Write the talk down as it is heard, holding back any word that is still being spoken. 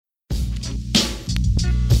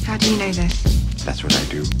How do you know this? That's what I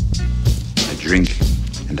do. I drink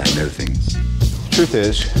and I know things. Truth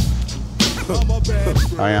is,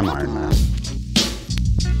 I am Iron Man.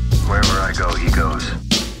 Wherever I go, he goes.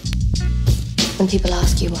 When people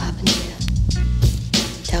ask you what happened here,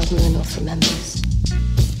 tell them the North remembers.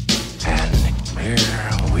 And here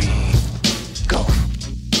we go.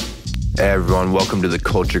 Hey everyone, welcome to the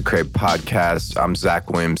Culture Crate Podcast. I'm Zach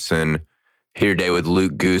Williamson, here today with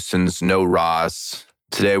Luke Goosens, no Ross.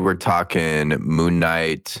 Today we're talking Moon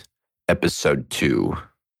Knight, episode 2.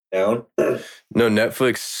 Down? No,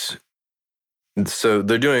 Netflix, so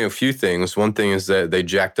they're doing a few things. One thing is that they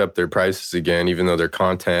jacked up their prices again, even though their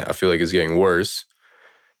content, I feel like, is getting worse.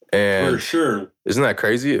 And for sure. Isn't that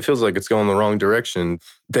crazy? It feels like it's going the wrong direction.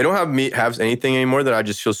 They don't have anything anymore that I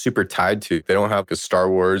just feel super tied to. They don't have a Star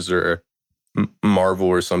Wars or Marvel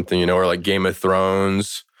or something, you know, or like Game of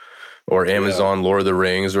Thrones or Amazon Lord of the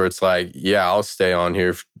Rings, where it's like, yeah, I'll stay on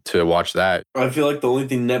here to watch that. I feel like the only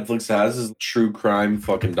thing Netflix has is true crime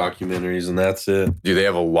fucking documentaries, and that's it. Dude, they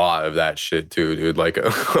have a lot of that shit too, dude. Like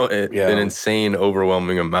an insane,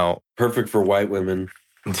 overwhelming amount. Perfect for white women.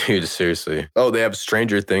 Dude, seriously. Oh, they have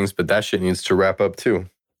Stranger Things, but that shit needs to wrap up too.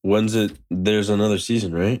 When's it? There's another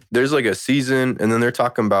season, right? There's like a season, and then they're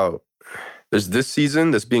talking about, there's this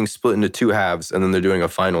season that's being split into 2 halves, and then they're doing a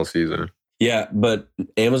final season. Yeah, but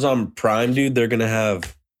Amazon Prime, dude, they're going to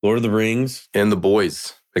have Lord of the Rings. And The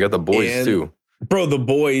Boys. They got The Boys too. Bro, The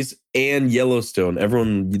Boys and Yellowstone.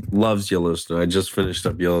 Everyone loves Yellowstone. I just finished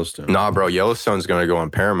up Yellowstone. Nah, bro, Yellowstone's going to go on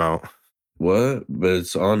Paramount. What? But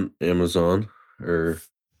it's on Amazon or...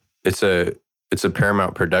 It's a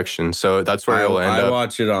Paramount production, so that's where it'll end up. I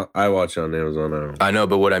watch it on Amazon. I know,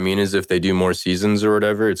 but what I mean is, if they do more seasons or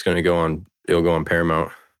whatever, it'll go on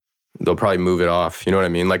Paramount. They'll probably move it off. You know what I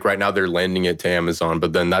mean? Like right now, they're lending it to Amazon,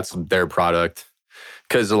 but then that's their product.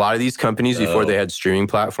 Because a lot of these companies, before they had streaming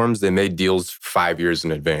platforms, they made deals 5 years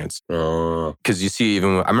in advance. Because you see,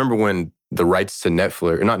 I remember when the rights to that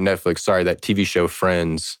TV show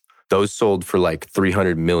Friends, those sold for like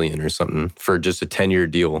 $300 million or something for just a 10-year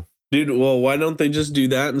deal. Dude, well, why don't they just do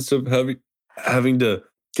that instead of having to...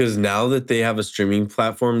 Because now that they have a streaming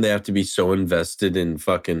platform, they have to be so invested in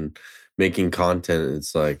fucking making content.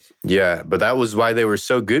 It's like... Yeah, but that was why they were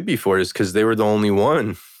so good before, is because they were the only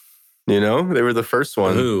one. You know? They were the first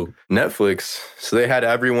one. Who? Netflix. So they had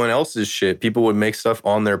everyone else's shit. People would make stuff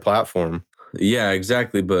on their platform. Yeah,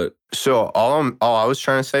 exactly, but... So all I was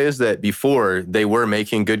trying to say is that before, they were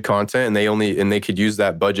making good content, and they could use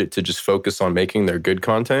that budget to just focus on making their good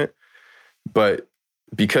content. But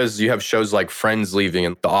because you have shows like Friends leaving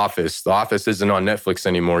and The Office isn't on Netflix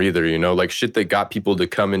anymore either, you know? Like shit that got people to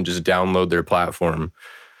come and just download their platform.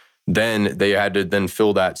 Then they had to then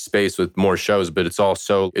fill that space with more shows, but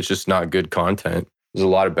it's just not good content. There's a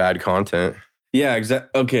lot of bad content. Yeah,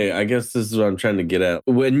 exactly. Okay, I guess this is what I'm trying to get at.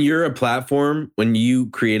 When you're a platform, when you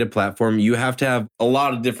create a platform, you have to have a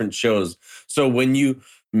lot of different shows. So when you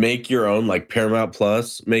make your own, like Paramount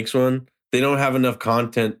Plus makes one, they don't have enough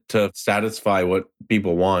content to satisfy what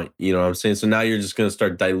people want. You know what I'm saying? So now you're just going to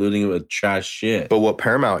start diluting it with trash shit. But what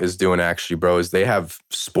Paramount is doing actually, bro, is they have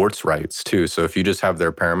sports rights too. So if you just have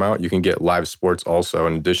their Paramount, you can get live sports also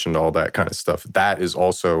in addition to all that kind of stuff. That is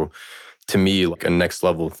also, to me, like a next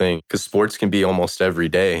level thing, because sports can be almost every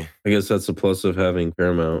day. I guess that's the plus of having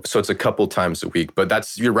Paramount. So it's a couple times a week,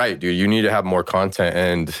 but you're right, dude. You need to have more content.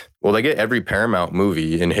 And well, they get every Paramount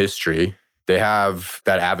movie in history. They have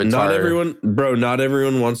that Avatar. Not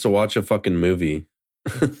everyone wants to watch a fucking movie.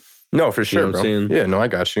 No, for sure, you know what I'm bro. Yeah, no, I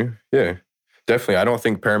got you. Yeah, definitely. I don't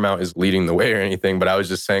think Paramount is leading the way or anything, but I was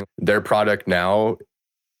just saying their product now,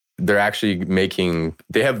 they're actually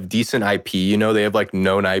they have decent IP, you know? They have like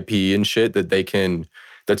known IP and shit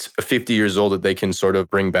that's 50 years old that they can sort of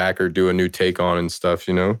bring back or do a new take on and stuff,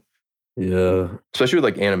 you know? Yeah. Especially with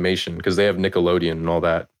like animation, because they have Nickelodeon and all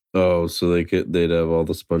that. Oh, so they'd have all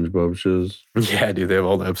the SpongeBob shows? Yeah, dude, they have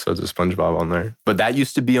all the episodes of SpongeBob on there. But that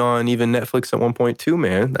used to be on even Netflix at one point too,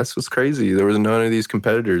 man. That's what's crazy. There was none of these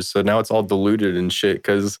competitors. So now it's all diluted and shit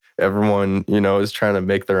because everyone, you know, is trying to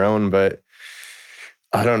make their own. But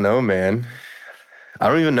I don't know, man. I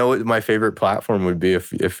don't even know what my favorite platform would be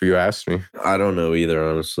if you asked me. I don't know either,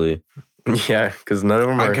 honestly. Yeah, because none of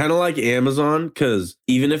them are... I kind of like Amazon because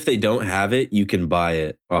even if they don't have it, you can buy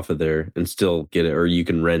it off of there and still get it, or you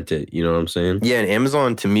can rent it. You know what I'm saying? Yeah, and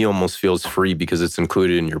Amazon to me almost feels free because it's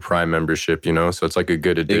included in your Prime membership, you know? So it's like a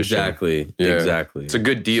good addition. Exactly. Yeah. Exactly. It's a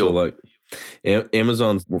good deal. So like,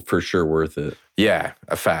 Amazon's for sure worth it. Yeah,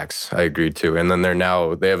 facts. I agree too. And then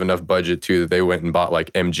they have enough budget too that they went and bought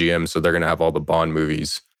like MGM, so they're going to have all the Bond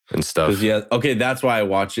movies and stuff. Yeah, okay, that's why I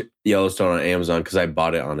watch Yellowstone on Amazon, because I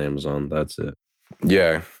bought it on Amazon. That's it.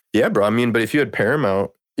 Yeah. Yeah, bro. I mean, but if you had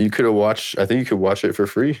Paramount, you could have watched. I think you could watch it for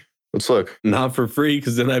free. Let's look. Not for free,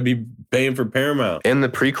 because then I'd be paying for Paramount. And the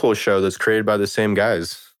prequel show that's created by the same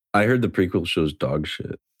guys. I heard the prequel show's dog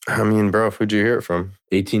shit. I mean, bro, who'd you hear it from?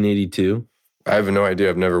 1882. I have no idea.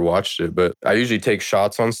 I've never watched it, but I usually take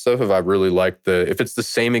shots on stuff if I really like if it's the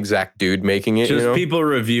same exact dude making it. Just you know? people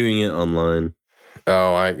reviewing it online.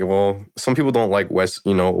 Oh, well, some people don't like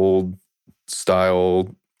old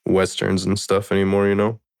style Westerns and stuff anymore, you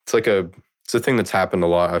know? It's a thing that's happened a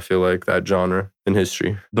lot, I feel like, that genre in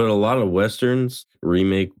history. But a lot of Westerns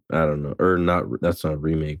remake, I don't know, or not, that's not a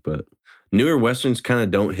remake, but newer Westerns kind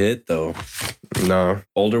of don't hit, though. No.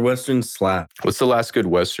 Older Westerns slap. What's the last good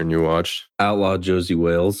Western you watched? Outlaw Josie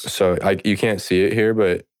Wales. So you can't see it here,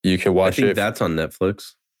 but you can watch it. I think that's on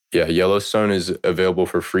Netflix. Yeah, Yellowstone is available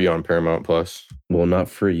for free on Paramount Plus. Well, not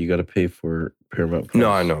free. You got to pay for Paramount Plus.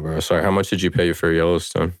 No, I know, bro. Sorry. How much did you pay for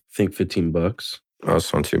Yellowstone? I think $15. Oh,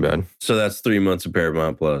 it's not too bad. So that's 3 months of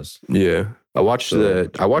Paramount Plus. Yeah. I watched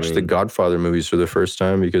the Godfather movies for the first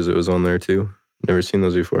time because it was on there too. Never seen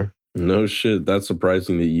those before. No shit. That's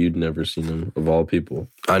surprising that you'd never seen them, of all people.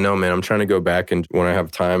 I know, man. I'm trying to go back and when I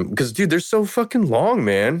have time. Because, dude, they're so fucking long,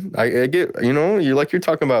 man. I get, you're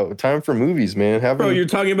talking about time for movies, man. Bro, you're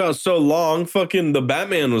talking about so long. Fucking the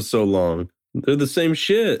Batman was so long. They're the same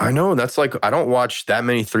shit. I know. That's like, I don't watch that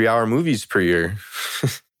many 3-hour movies per year.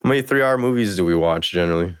 How many 3-hour movies do we watch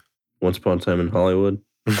generally? Once Upon a Time in Hollywood.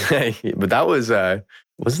 But that was,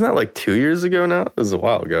 wasn't that like 2 years ago now? It was a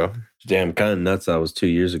while ago. Damn, kind of nuts. That was 2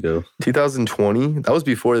 years ago. 2020? That was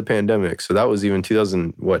before the pandemic. So that was even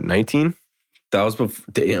 19? That was before.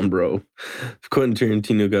 Damn, bro. Quentin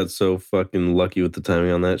Tarantino got so fucking lucky with the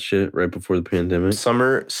timing on that shit right before the pandemic.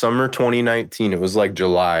 Summer 2019. It was like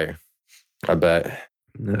July, I bet.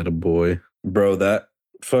 Attaboy. Bro, that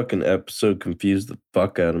fucking episode confused the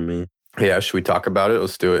fuck out of me. Yeah, should we talk about it?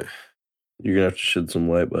 Let's do it. You're going to have to shed some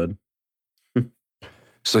light, bud.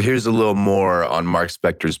 So here's a little more on Mark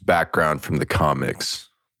Spector's background from the comics.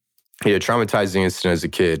 He had a traumatizing incident as a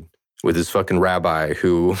kid with his fucking rabbi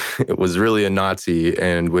who was really a Nazi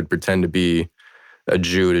and would pretend to be a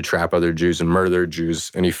Jew to trap other Jews and murder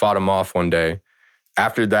Jews. And he fought him off one day.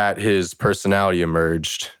 After that, his personality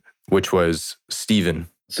emerged, which was Stephen.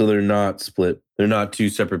 So they're not split. They're not two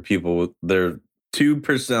separate people. They're two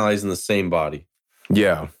personalities in the same body.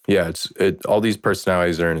 Yeah. All these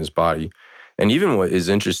personalities are in his body. And even what is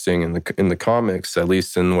interesting in the comics, at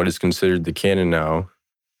least in what is considered the canon now,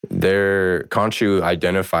 Khonshu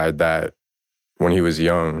identified that when he was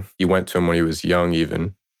young. He went to him when he was young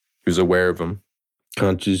even. He was aware of him.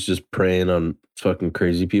 Khonshu's just preying on fucking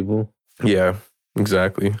crazy people? Yeah,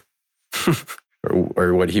 exactly.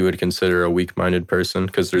 or what he would consider a weak-minded person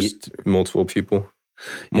because there's multiple people,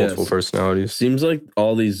 multiple personalities. Seems like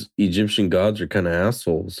all these Egyptian gods are kind of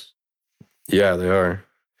assholes. Yeah, they are.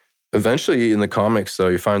 Eventually, in the comics, though,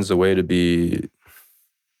 he finds a way to be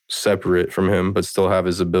separate from him, but still have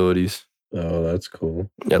his abilities. Oh, that's cool.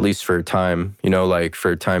 At least for a time. Like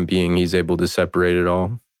for a time being, he's able to separate it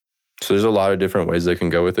all. So there's a lot of different ways they can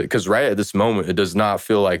go with it. Because right at this moment, it does not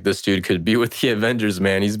feel like this dude could be with the Avengers,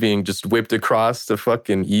 man. He's being just whipped across to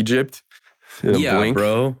fucking Egypt. Yeah,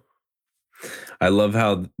 bro. I love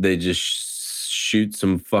how they just shoot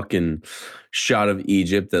some fucking shot of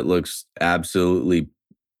Egypt that looks absolutely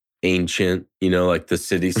ancient, like the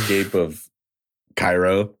cityscape of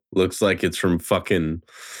Cairo looks like it's from fucking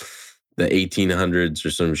the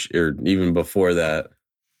 1800s or or even before that.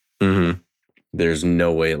 Mm-hmm. There's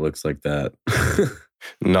no way it looks like that.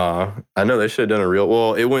 Nah, I know they should have done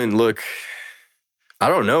well, it wouldn't look, I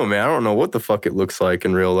don't know, man. I don't know what the fuck it looks like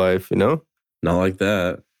in real life, Not like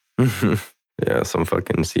that. Yeah, some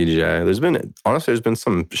fucking CGI. There's been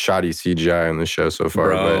some shoddy CGI on the show so far.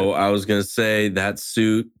 Bro, I was going to say that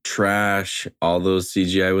suit, trash. All those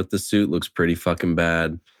CGI with the suit looks pretty fucking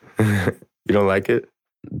bad. You don't like it?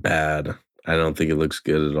 Bad. I don't think it looks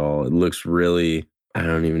good at all. It looks really, I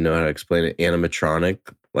don't even know how to explain it, animatronic.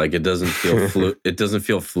 Like it doesn't feel it doesn't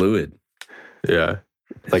feel fluid. Yeah.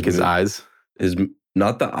 Like his eyes?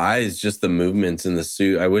 Not the eyes, just the movements in the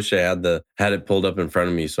suit. I wish I had it pulled up in front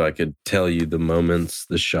of me so I could tell you the moments,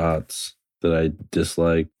 the shots that I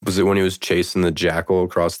dislike. Was it when he was chasing the jackal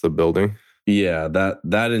across the building? Yeah,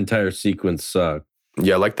 that entire sequence sucked.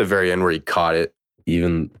 Yeah, like the very end where he caught it.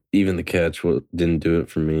 Even the catch didn't do it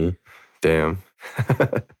for me. Damn.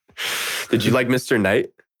 Did you like Mr.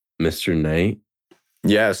 Knight? Mr. Knight?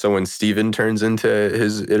 Yeah, so when Steven turns into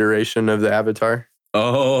his iteration of the Avatar.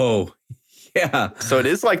 Oh, yeah. So it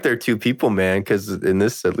is like they're two people, man, because in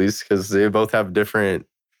this, at least, because they both have different,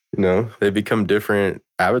 they become different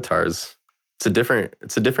avatars. It's a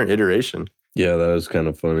different iteration. Yeah, that was kind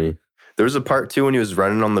of funny. There was a part too when he was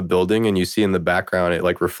running on the building and you see in the background it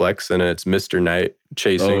like reflects and it's Mr. Knight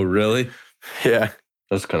chasing. Oh, really? Yeah.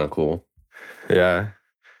 That's kind of cool. Yeah.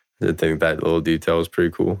 I think that little detail was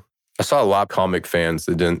pretty cool. I saw a lot of comic fans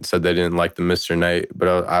that said they didn't like the Mr. Knight,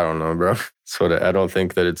 but I don't know, bro. So I don't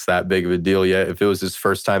think that it's that big of a deal yet. If it was his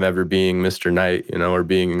first time ever being Mr. Knight, you know, or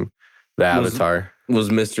being the Avatar. Was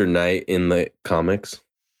Mr. Knight in the comics?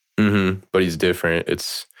 Mm-hmm. But he's different.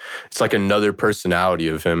 It's like another personality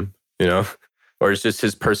of him, you know, or it's just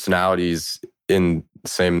his personalities in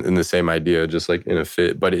the same idea, just like in a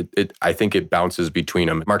fit. But I think it bounces between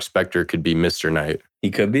them. Mark Spector could be Mr. Knight. He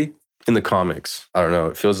could be in the comics. I don't know.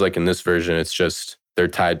 It feels like in this version, it's just they're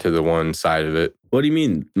tied to the one side of it. What do you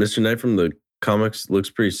mean? Mr. Knight from the comics looks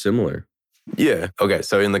pretty similar. Yeah. Okay.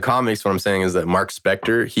 So in the comics, what I'm saying is that Mark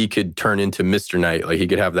Spector, he could turn into Mr. Knight. Like he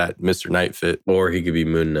could have that Mr. Knight fit. Or he could be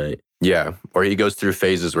Moon Knight. Yeah. Or he goes through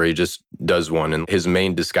phases where he just does one. And his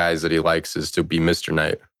main disguise that he likes is to be Mr.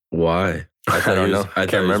 Knight. Why? I don't know. I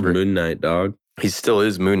can't remember. Moon Knight, dog. He still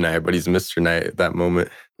is Moon Knight, but he's Mr. Knight at that moment.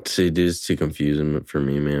 See, dude, it's too confusing for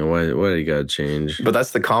me, man. Why do you gotta change? But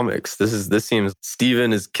that's the comics. This seems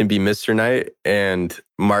Steven can be Mr. Knight and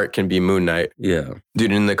Mark can be Moon Knight. Yeah.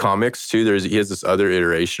 Dude, in the comics too, he has this other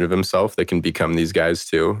iteration of himself that can become these guys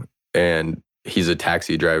too. And he's a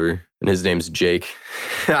taxi driver and his name's Jake.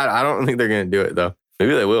 I don't think they're gonna do it though.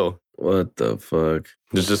 Maybe they will. What the fuck?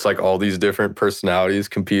 There's just like all these different personalities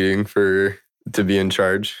competing to be in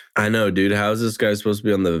charge. I know, dude. How is this guy supposed to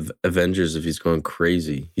be on the Avengers if he's going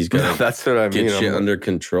crazy? He's got to that's what I mean. Get shit under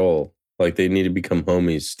control. Like they need to become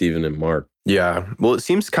homies, Steven and Mark. Yeah. Well, it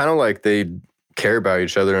seems kind of like they care about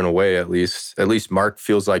each other in a way, at least. At least Mark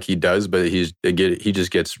feels like he does, but he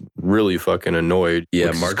just gets really fucking annoyed.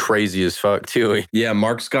 Yeah, Mark's crazy as fuck too. Yeah,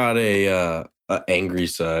 Mark's got a angry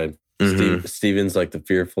side. Mm-hmm. Steven's like the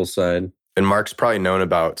fearful side. And Mark's probably known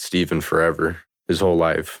about Steven forever, his whole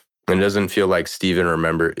life. And it doesn't feel like Steven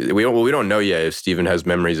we don't know yet if Steven has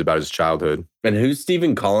memories about his childhood. And who's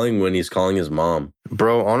Steven calling when he's calling his mom?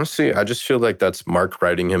 Bro, honestly, I just feel like that's Mark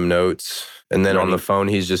writing him notes. And then on the phone,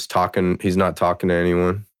 he's just talking. He's not talking to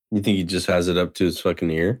anyone. You think he just has it up to his fucking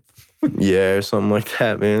ear? Yeah, or something like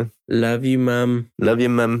that, man. Love you, Mom. Love you,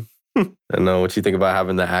 Mom. I don't know what you think about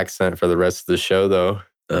having the accent for the rest of the show, though.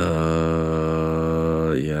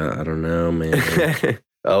 Yeah, I don't know, man.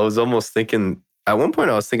 I was almost thinking... At one point,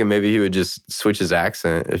 I was thinking maybe he would just switch his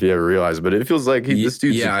accent if you ever realized, but it feels like this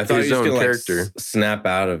dude's I thought his he was own gonna, character. Like, snap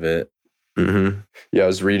out of it. Mm-hmm. Yeah, I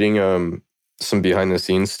was reading some behind the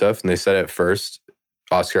scenes stuff, and they said at first,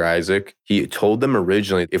 Oscar Isaac, he told them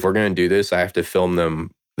originally, if we're going to do this, I have to film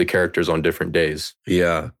the characters on different days.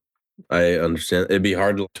 Yeah, I understand. It'd be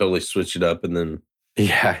hard to totally switch it up and then...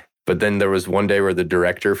 Yeah, but then there was one day where the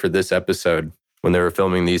director for this episode, when they were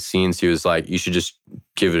filming these scenes, he was like, you should just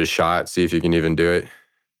give it a shot, see if you can even do it.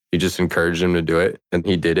 He just encouraged him to do it, and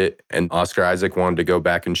he did it. And Oscar Isaac wanted to go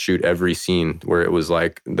back and shoot every scene where it was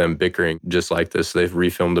like them bickering just like this. So they've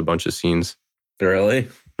refilmed a bunch of scenes. Really?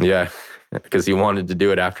 Yeah, because he wanted to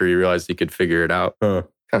do it after he realized he could figure it out. Huh.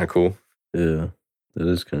 Kind of cool. Yeah, that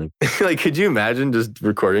is kind of... Like, could you imagine just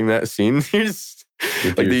recording that scene? You're just...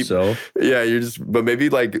 With like yourself? But maybe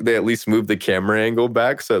like they at least move the camera angle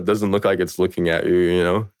back so it doesn't look like it's looking at you, you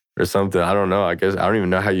know, or something. I don't know. I guess I don't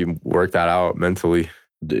even know how you work that out mentally.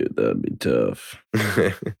 Dude, that'd be tough.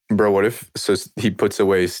 Bro, what if he puts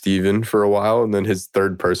away Steven for a while and then his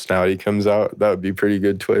third personality comes out? That would be a pretty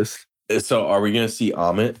good twist. So are we going to see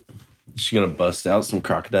Amit? Is she going to bust out some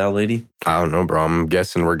crocodile lady? I don't know, bro. I'm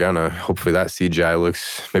guessing we're gonna. Hopefully that CGI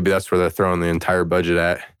looks... Maybe that's where they're throwing the entire budget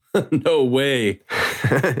at. No way.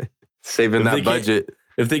 Saving that budget.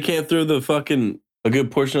 If they can't throw a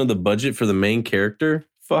good portion of the budget for the main character,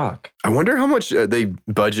 fuck. I wonder how much they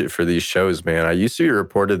budget for these shows, man. I used to be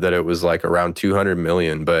reported that it was like around 200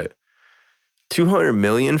 million, but 200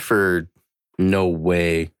 million for... No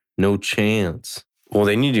way. No chance. Well,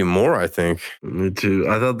 they need to do more, I think. Me too.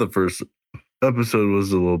 I thought the first episode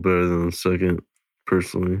was a little better than the second,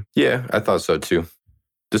 personally. Yeah, I thought so too.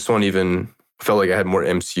 This one even... felt like I had more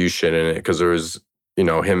MCU shit in it because there was, you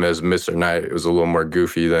know, him as Mr. Knight. It was a little more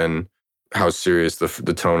goofy than how serious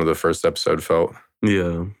the tone of the first episode felt.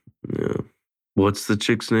 Yeah. What's the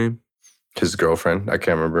chick's name? His girlfriend. I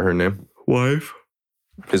can't remember her name. Wife?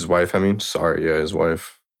 His wife, I mean. Sorry, yeah, his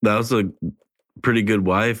wife. That was a pretty good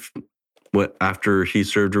wife. After he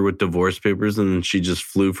served her with divorce papers and then she just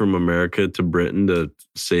flew from America to Britain to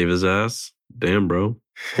save his ass. Damn, bro.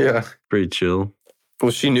 Yeah. Pretty chill.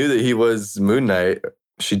 Well, she knew that he was Moon Knight.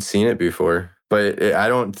 She'd seen it before. But I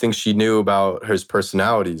don't think she knew about his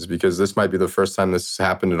personalities because this might be the first time this has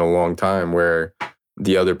happened in a long time where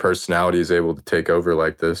the other personality is able to take over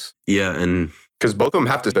like this. Yeah, and Because both of them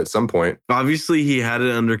have to at some point. obviously he had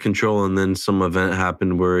it under control, and then some event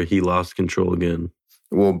happened where he lost control again.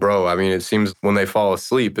 Well, bro, I mean, it seems when they fall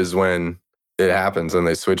asleep is when it happens and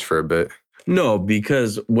they switch for a bit. No,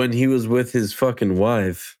 because when he was with his fucking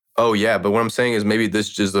wife. Oh, yeah. But what I'm saying is maybe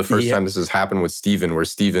this is the first Yeah. time this has happened with Steven, where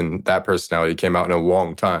Steven, that personality came out in a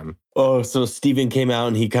long time. Oh, so Steven came out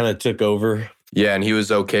and he kind of took over. Yeah, and he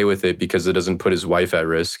was okay with it because it doesn't put his wife at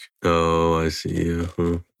risk, Oh, I see.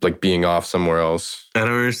 Uh-huh. like being off somewhere else. I don't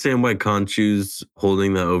understand why Khonshu's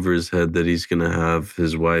holding that over his head that he's going to have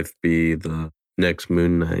his wife be the next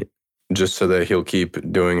Moon Knight. Just so that he'll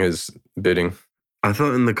keep doing his bidding I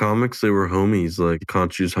thought in the comics they were homies, like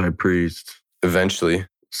Khonshu's high priest. eventually.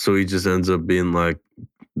 So he just ends up being like,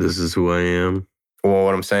 this is who I am. Well,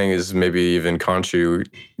 what I'm saying is maybe even Khonshu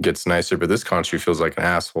gets nicer, but this Khonshu feels like an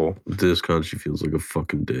asshole. This Khonshu feels like a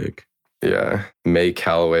fucking dick. Yeah. May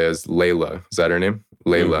Calloway as Layla. Is that her name?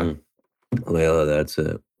 Layla. Layla, that's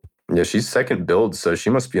it. Yeah, she's second build, so she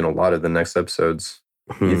must be in a lot of the next episodes.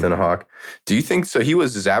 Ethan Hawke. Do you think so? He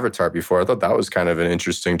was his avatar before. I thought that was kind of an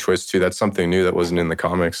interesting twist, too. That's something new that wasn't in the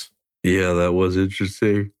comics. Yeah, that was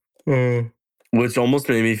interesting. Which almost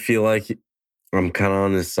made me feel like I'm kind of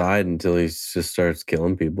on his side until he just starts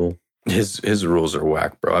killing people. His rules are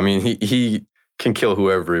whack, bro. I mean, he can kill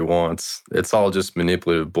whoever he wants. It's all just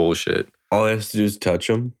manipulative bullshit. All he has to do is touch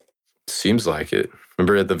him. Seems like it.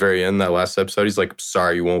 Remember at the very end, that last episode, he's like,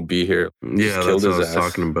 sorry, you won't be here. Yeah, that's killed what I his was ass.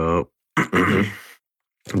 talking about.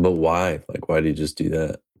 But why? Like, why did he just do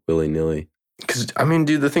that willy-nilly? Because, I mean,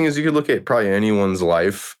 dude, the thing is, you could look at probably anyone's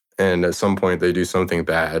life, and at some point they do something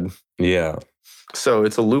bad. Yeah. So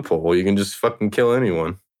it's a loophole. You can just fucking kill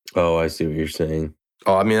anyone. Oh, I see what you're saying.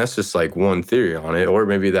 Oh, I mean, that's just like one theory on it. Or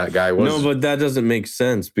maybe that guy was. No, but that doesn't make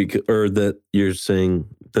sense because, or that you're saying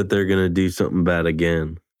that they're going to do something bad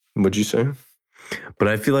again. What'd you say? But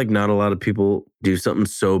I feel like not a lot of people do something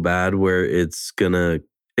so bad where it's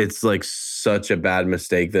like such a bad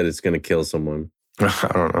mistake that it's going to kill someone.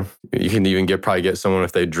 I don't know. You can even probably get someone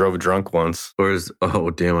if they drove drunk once. Or is, oh,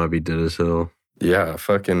 damn, I'd be dead as hell. Yeah,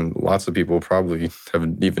 fucking lots of people probably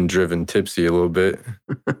have even driven tipsy a little bit.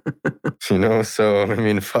 You know, so I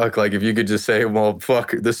mean, fuck, like if you could just say, well,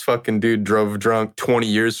 fuck, this fucking dude drove drunk 20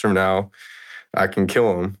 years from now, I can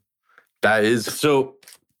kill him. That is, So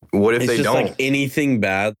what if it's they just don't? like anything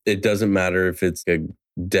bad. It doesn't matter if it's a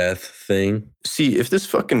death thing. See, if this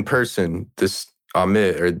fucking person, this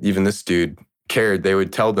Amit, or even this dude cared, they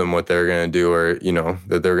would tell them what they're going to do, or, you know,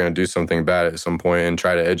 that they're going to do something bad at some point and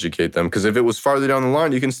try to educate them. Because if it was farther down the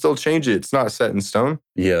line, you can still change it. It's not set in stone.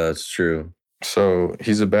 Yeah, that's true. So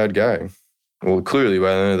he's a bad guy. Well, clearly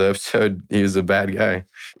by the end of the episode, he was a bad guy.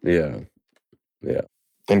 Yeah.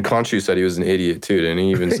 And Khonshu said he was an idiot too, didn't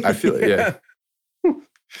he? Even I feel yeah.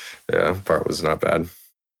 Yeah, part was not bad.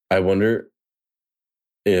 I wonder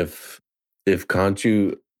if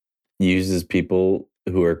Khonshu uses people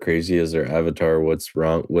who are crazy as their avatar, what's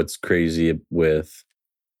wrong? What's crazy with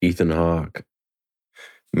Ethan Hawke?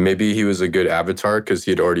 Maybe he was a good avatar because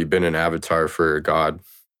he had already been an avatar for God.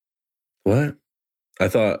 What? I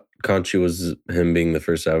thought Khonshu was him being the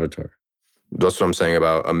first avatar. That's what I'm saying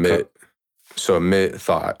about Amit. So Amit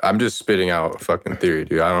thought, I'm just spitting out a fucking theory,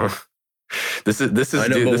 dude. I don't know. This is. I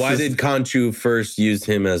know, dude, but this why is- did Khonshu first use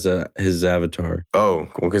him as his avatar? Oh,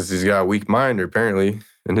 well, because he's got a weak mind, apparently,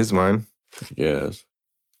 in his mind, Yes.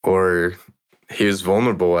 or he was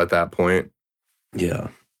vulnerable at that point. Yeah.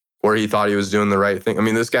 Or he thought he was doing the right thing. I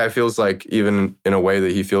mean, this guy feels like, even in a way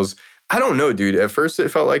that he feels, I don't know, dude. At first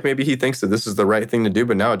it felt like maybe he thinks that this is the right thing to do,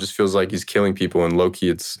 but now it just feels like he's killing people, and low-key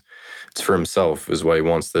it's for himself is why he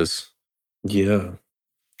wants this. Yeah.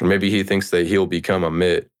 Or maybe he thinks that he'll become a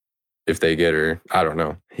Mitt if they get her. I don't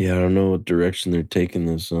know. Yeah, I don't know what direction they're taking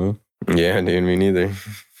this, huh? Yeah, dude, me neither.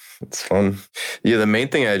 It's fun. Yeah, the main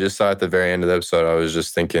thing I just saw at the very end of the episode, I was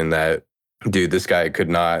just thinking that, dude, this guy could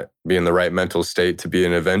not be in the right mental state to be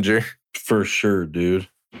an Avenger. For sure, dude.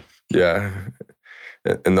 Yeah.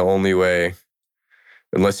 And the only way,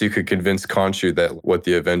 unless you could convince Khonshu that what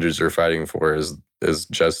the Avengers are fighting for is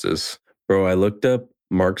justice. Bro, I looked up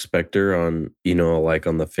Mark Spector on, like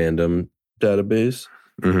on the fandom database.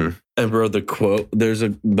 Mm-hmm. And bro, the quote,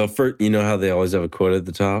 the first, how they always have a quote at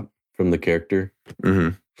the top from the character?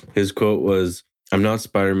 Mm-hmm. His quote was, "I'm not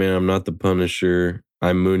Spider-Man, I'm not the Punisher,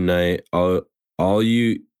 I'm Moon Knight. All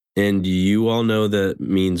you all know that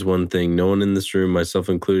means one thing. No one in this room, myself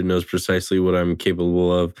included, knows precisely what I'm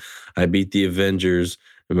capable of. I beat the Avengers.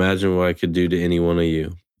 Imagine what I could do to any one of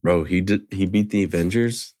you." Bro, he beat the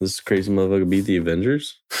Avengers? This crazy motherfucker beat the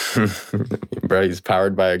Avengers? Bro, he's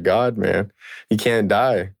powered by a god, man. He can't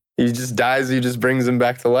die. He just dies. He just brings him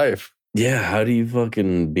back to life. Yeah, how do you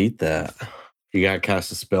fucking beat that? You got to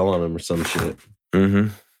cast a spell on him or some shit. Mm-hmm.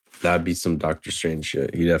 That'd be some Doctor Strange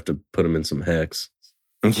shit. You'd have to put him in some hex.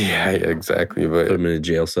 Yeah, exactly. Put But him in a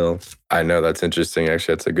jail cell. I know that's interesting.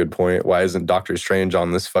 Actually, that's a good point. Why isn't Doctor Strange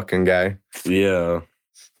on this fucking guy? Yeah.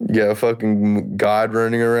 Yeah, fucking god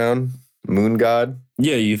running around. Moon god.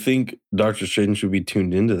 Yeah, you think Doctor Strange would be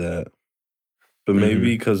tuned into that. But maybe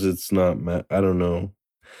because it's not, I don't know.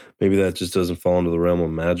 Maybe that just doesn't fall into the realm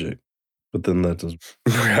of magic. But then that doesn't.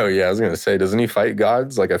 Oh, yeah, I was going to say, doesn't he fight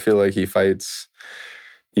gods? Like, I feel like he fought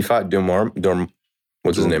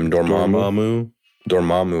what's his name? Dormammu.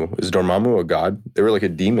 Dormammu. Is Dormammu a god? They were like a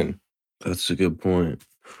demon. That's a good point.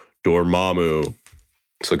 Dormammu.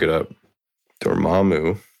 Let's look it up.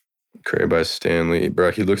 Dormammu. Created by Stanley.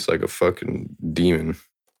 Bro, he looks like a fucking demon.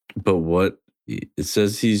 But what? It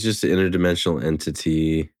says he's just an interdimensional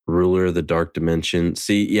entity, ruler of the dark dimension.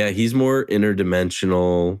 See, yeah, he's more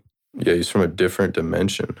interdimensional. Yeah, he's from a different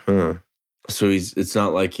dimension. Huh. So it's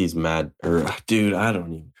not like he's mad. Or, dude, I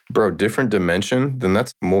don't even. Bro, different dimension? Then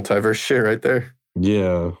that's multiverse shit right there.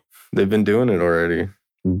 Yeah. They've been doing it already.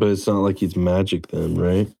 But it's not like he's magic then,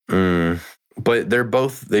 right? But they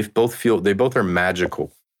both are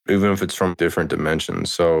magical, even if it's from different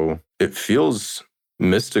dimensions. So it feels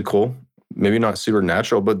mystical, maybe not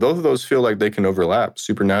supernatural, but both of those feel like they can overlap,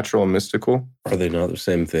 supernatural and mystical. Are they not the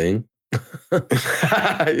same thing?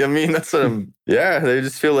 I mean, they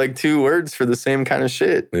just feel like two words for the same kind of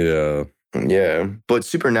shit. Yeah. Yeah. But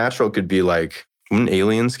supernatural could be like, wouldn't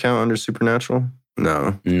aliens count under supernatural?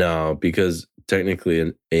 No, because technically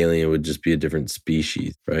an alien would just be a different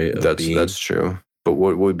species, right? That's true. But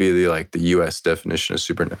what would be the U.S. definition of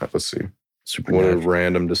supernatural? Let's see. What a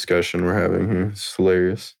random discussion we're having here. It's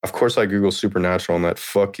hilarious. Of course, I Google supernatural and that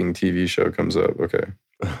fucking TV show comes up. Okay.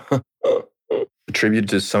 Attributed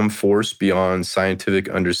to some force beyond scientific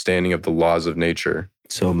understanding of the laws of nature.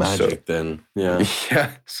 So magic then. Yeah.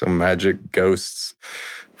 Yeah. So magic, ghosts,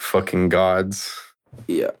 fucking gods.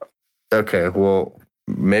 Yeah. Okay, well,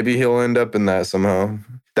 maybe he'll end up in that somehow.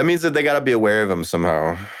 That means that they got to be aware of him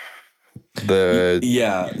somehow.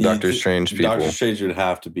 Doctor Strange people. Doctor Strange would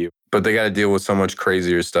have to be. But they got to deal with so much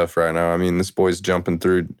crazier stuff right now. I mean, this boy's jumping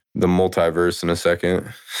through the multiverse in a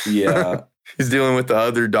second. Yeah. He's dealing with the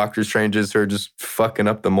other Doctor Stranges who are just fucking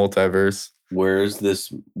up the multiverse. Where's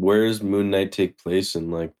Moon Knight take place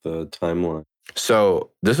in the timeline? So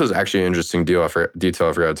this was actually an interesting detail I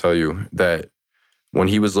forgot to tell you, that when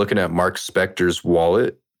he was looking at Mark Spector's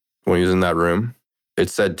wallet, when he was in that room, it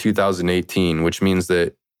said 2018, which means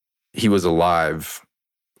that he was alive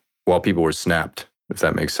while people were snapped, if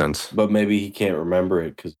that makes sense. But maybe he can't remember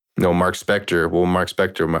it because... No, Mark Spector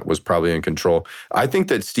was probably in control. I think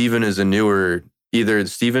that Steven is either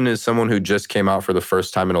Steven is someone who just came out for the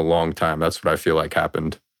first time in a long time. That's what I feel like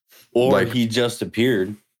happened. Or he just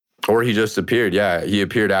appeared. Yeah. He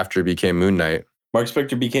appeared after he became Moon Knight. Mark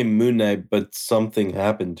Spector became Moon Knight, but something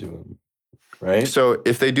happened to him, right? So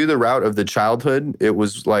if they do the route of the childhood, it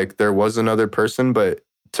was like there was another person, but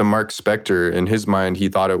to Mark Spector, in his mind, he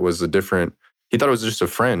thought it was just a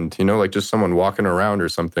friend, just someone walking around or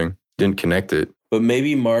something. Didn't connect it. But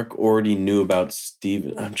maybe Mark already knew about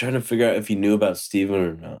Steven. I'm trying to figure out if he knew about Steven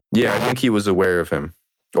or not. Yeah, I think he was aware of him.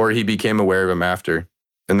 Or he became aware of him after.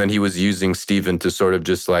 And then he was using Steven to sort of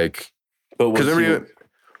just Because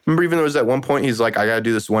remember even there was at one point, he's like, I got to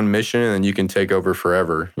do this one mission and then you can take over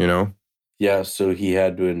forever, Yeah, so he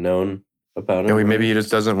had to have known about him. Maybe he just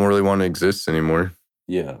doesn't really want to exist anymore.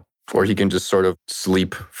 Yeah. Or he can just sort of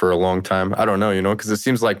sleep for a long time. I don't know, because it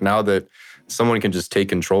seems like now that someone can just take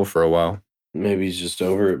control for a while. Maybe he's just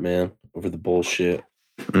over it, man. Over the bullshit.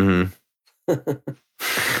 Mm-hmm.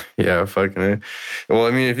 Yeah, fucking it. Well,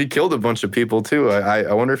 I mean, if he killed a bunch of people too,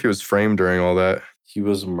 I wonder if he was framed during all that. He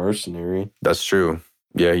was a mercenary. That's true.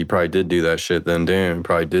 Yeah, he probably did do that shit then. Damn, he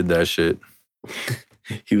probably did that shit.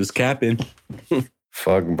 He was capping.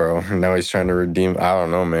 Fuck, bro. Now he's trying to redeem. I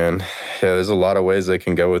don't know, man. Yeah, there's a lot of ways they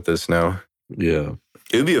can go with this now. Yeah.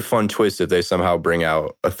 It would be a fun twist if they somehow bring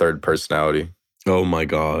out a third personality. Oh my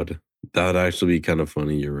God. That would actually be kind of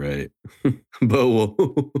funny. You're right. But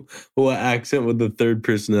what accent would the third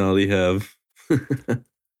personality have? I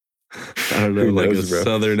don't know, like a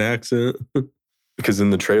Southern accent? Because in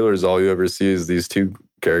the trailers, all you ever see is these two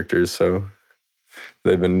characters. So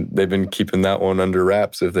they've been keeping that one under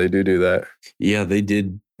wraps if they do that. Yeah, they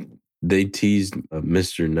did. They teased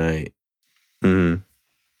Mr. Knight. Mm-hmm.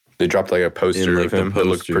 They dropped a poster of him that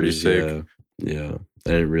looked pretty sick. Yeah, I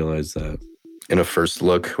didn't realize that. In a first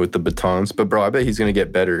look with the batons. But bro, I bet he's going to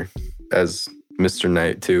get better as Mr.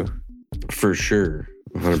 Knight too. For sure.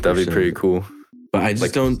 100%. That'd be pretty cool. But I just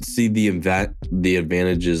Like- don't see the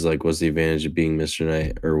advantages. Like, what's the advantage of being Mr.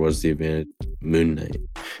 Knight, or what's the advantage of Moon Knight?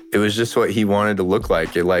 It was just what he wanted to look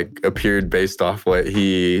like. It like appeared based off what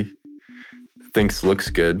he thinks looks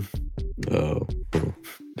good. Oh,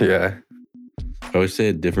 Yeah. I always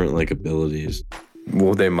say different like abilities.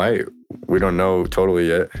 Well, they might. We don't know totally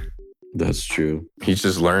yet. That's true. He's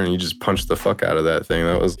just learning. He just punched the fuck out of that thing.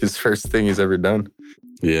 That was his first thing he's ever done.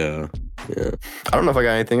 Yeah. I don't know if I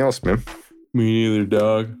got anything else, man. Me neither,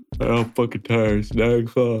 dog. I'm fucking tired. Snag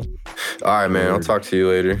fall. All right, man. I'll talk to you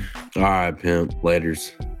later. All right, pimp.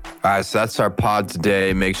 Laters. All right, so that's our pod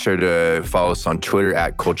today. Make sure to follow us on Twitter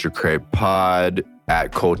at Culture Crave Pod,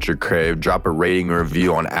 at Culture Crave. Drop a rating or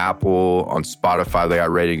review on Apple, on Spotify. They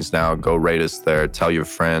got ratings now. Go rate us there. Tell your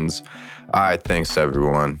friends. All right, thanks,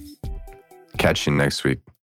 everyone. Catch you next week.